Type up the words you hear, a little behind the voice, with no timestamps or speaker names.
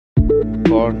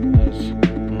born as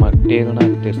Magdalena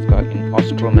Tyska in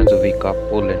Ostromazowica,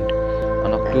 Poland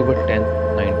on October 10,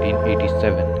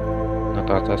 1987.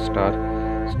 Natasha Starr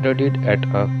studied at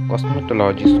a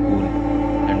cosmetology school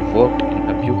and worked in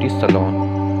a beauty salon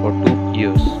for 2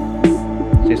 years.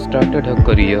 She started her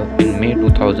career in May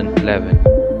 2011.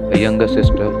 Her younger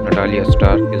sister, Natalia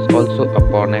Starr, is also a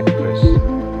porn actress.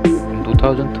 In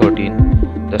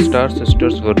 2013, the Starr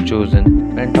sisters were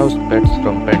chosen Penthouse Pets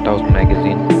from Penthouse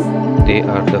magazine. They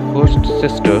are the first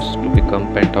sisters to become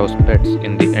Penthouse Pets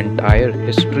in the entire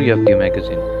history of the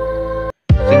magazine.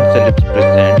 Sinn Celebs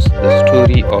presents the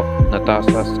story of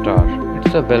Natasha Starr.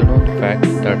 It's a well-known fact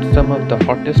that some of the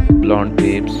hottest blonde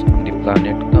babes on the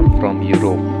planet come from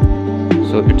Europe.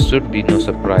 So it should be no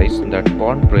surprise that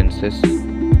porn princess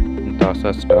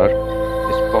Natasha Starr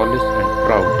is polished and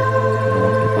proud,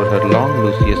 known for her long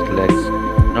luscious legs,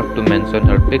 not to mention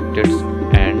her big tits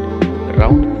and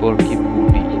round perky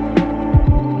booty.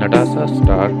 Natasha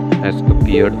Starr has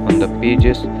appeared on the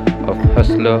pages of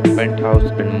Hustler, Penthouse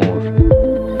and more.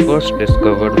 First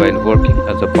discovered while working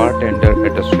as a bartender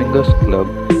at a swingers club,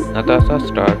 Natasha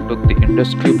Starr took the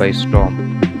industry by storm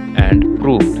and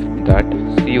proved that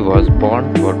she was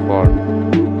born for porn.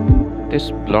 This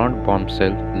blonde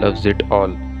bombshell loves it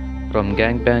all, from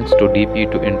gangbangs to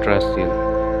DP to intra-sale,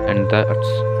 and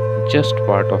that's just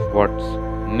part of what's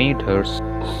made her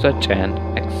such an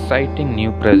exciting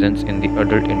new presence in the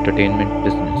adult entertainment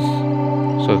business.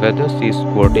 So whether she's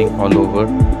squirting all over,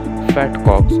 fat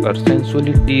cocks or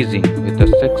sensually teasing with a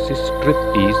sexy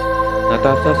striptease,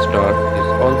 Natasha Starr is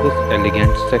always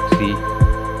elegant, sexy,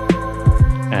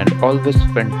 and always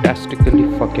fantastically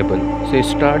fuckable. She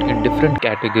starred in different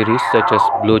categories such as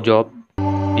blowjob,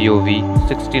 POV,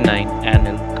 69,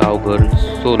 anal, cowgirl,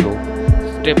 solo,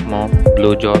 stepmom,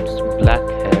 blowjobs, black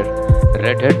hair,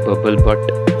 redhead bubble butt,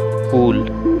 pool,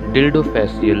 dildo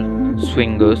facial,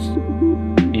 swingers,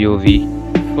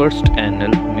 POV, first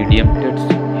anal, medium tits,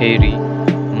 hairy,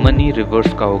 money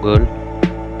reverse cowgirl,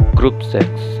 group sex.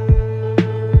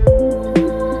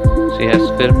 She has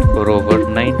filmed for over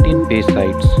 19 pay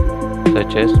sites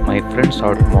such as My Friend's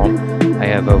Hot Mom, I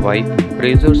Have a Wife,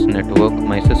 Brazers Network,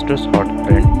 My Sister's Hot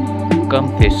Friend,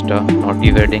 Come Festa,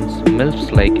 Naughty Weddings,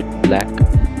 MILFs Like It Black,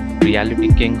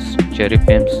 Reality Kings, Cherry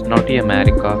Pimps, Naughty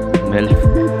America,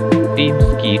 MILF, Team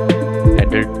Skeet,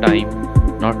 Adult Time,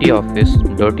 Naughty Office,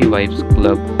 Dirty Wives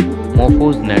Club,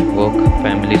 Mofos Network,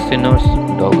 Family Sinners,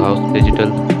 Doghouse Digital,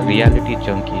 Reality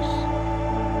Junkies.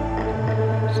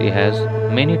 She has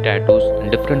many tattoos in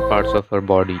different parts of her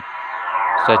body,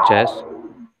 such as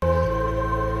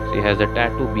she has a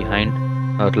tattoo behind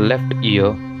her left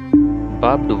ear,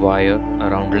 barbed wire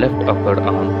around left upper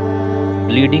arm,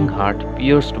 bleeding heart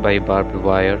pierced by barbed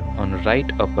wire on right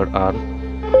upper arm,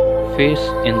 face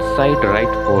inside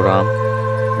right forearm,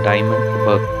 diamond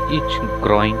above each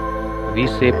groin,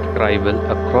 V-shaped tribal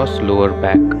across lower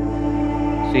back.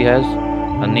 She has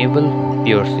a navel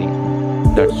piercing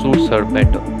that suits her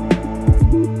better.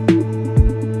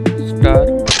 Starr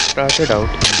started out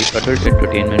in the adult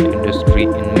entertainment industry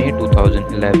in May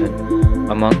 2011.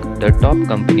 Among the top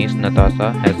companies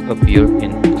Natasha has appeared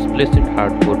in explicit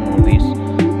hardcore movies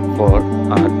for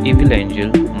are Evil Angel,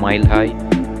 Mile High,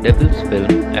 Devil's Film,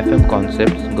 FM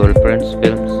Concepts, Girlfriends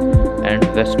Films, and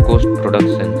West Coast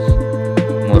Productions.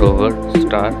 Moreover,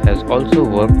 Starr has also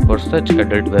worked for such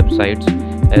adult websites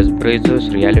as Brazers,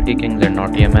 Reality Kings, and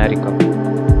Naughty America.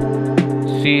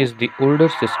 She is the older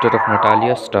sister of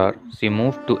Natalia Starr. She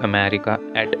moved to America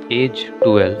at age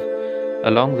 12.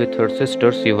 Along with her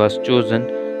sister, she was chosen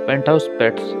Penthouse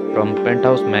Pets from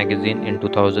Penthouse magazine in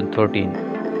 2013.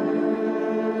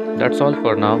 That's all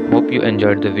for now. Hope you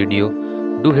enjoyed the video.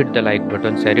 Do hit the like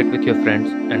button, share it with your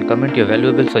friends, and comment your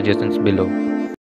valuable suggestions below.